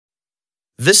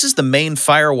This is the main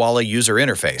Firewalla user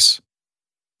interface.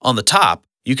 On the top,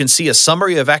 you can see a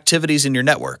summary of activities in your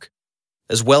network,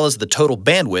 as well as the total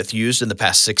bandwidth used in the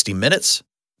past 60 minutes,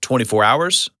 24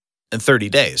 hours, and 30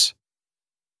 days.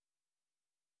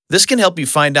 This can help you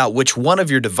find out which one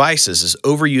of your devices is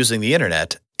overusing the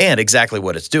internet and exactly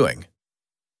what it's doing.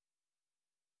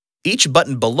 Each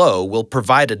button below will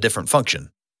provide a different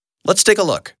function. Let's take a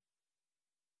look.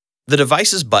 The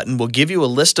Devices button will give you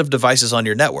a list of devices on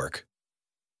your network.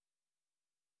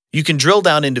 You can drill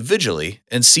down individually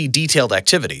and see detailed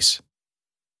activities.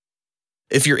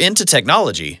 If you're into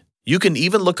technology, you can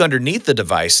even look underneath the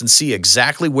device and see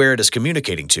exactly where it is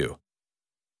communicating to.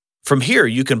 From here,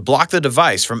 you can block the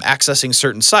device from accessing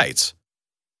certain sites,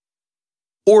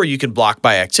 or you can block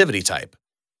by activity type.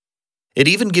 It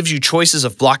even gives you choices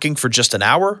of blocking for just an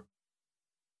hour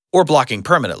or blocking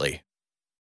permanently.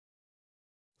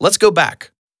 Let's go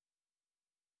back.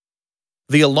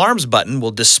 The Alarms button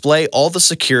will display all the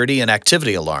security and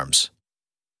activity alarms.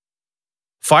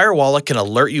 Firewalla can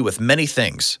alert you with many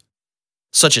things,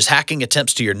 such as hacking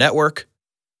attempts to your network,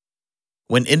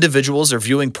 when individuals are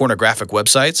viewing pornographic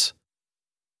websites,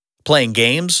 playing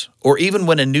games, or even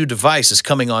when a new device is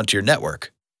coming onto your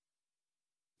network.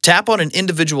 Tap on an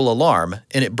individual alarm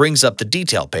and it brings up the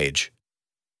detail page.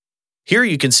 Here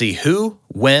you can see who,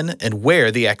 when, and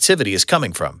where the activity is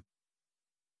coming from.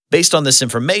 Based on this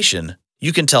information,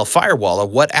 you can tell Firewalla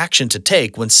what action to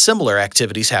take when similar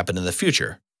activities happen in the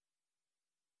future.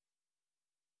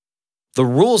 The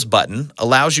Rules button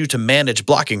allows you to manage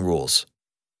blocking rules.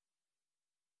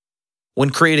 When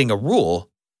creating a rule,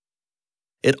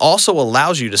 it also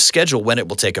allows you to schedule when it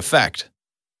will take effect.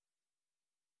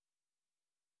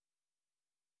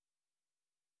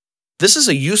 This is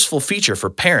a useful feature for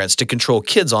parents to control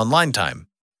kids' online time.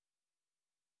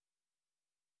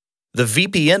 The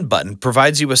VPN button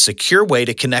provides you a secure way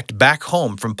to connect back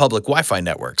home from public Wi-Fi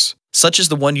networks, such as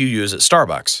the one you use at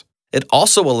Starbucks. It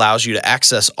also allows you to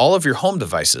access all of your home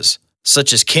devices,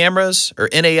 such as cameras or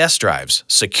NAS drives,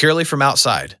 securely from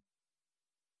outside.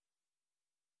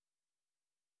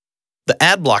 The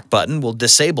Adblock button will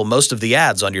disable most of the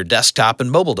ads on your desktop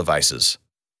and mobile devices.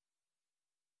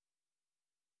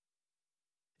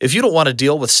 If you don't want to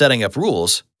deal with setting up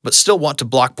rules, but still want to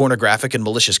block pornographic and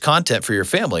malicious content for your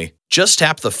family, just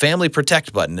tap the Family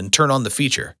Protect button and turn on the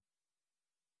feature.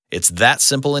 It's that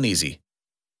simple and easy.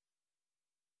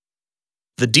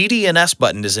 The DDNS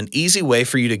button is an easy way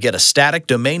for you to get a static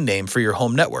domain name for your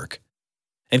home network,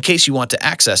 in case you want to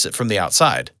access it from the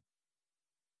outside.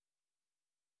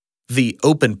 The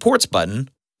Open Ports button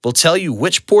will tell you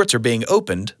which ports are being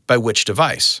opened by which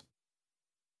device.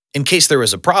 In case there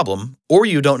is a problem, or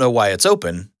you don't know why it's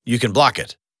open, you can block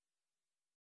it.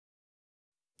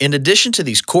 In addition to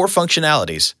these core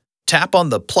functionalities, tap on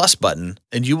the Plus button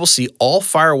and you will see all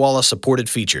Firewalla supported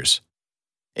features.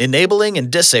 Enabling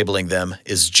and disabling them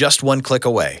is just one click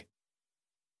away.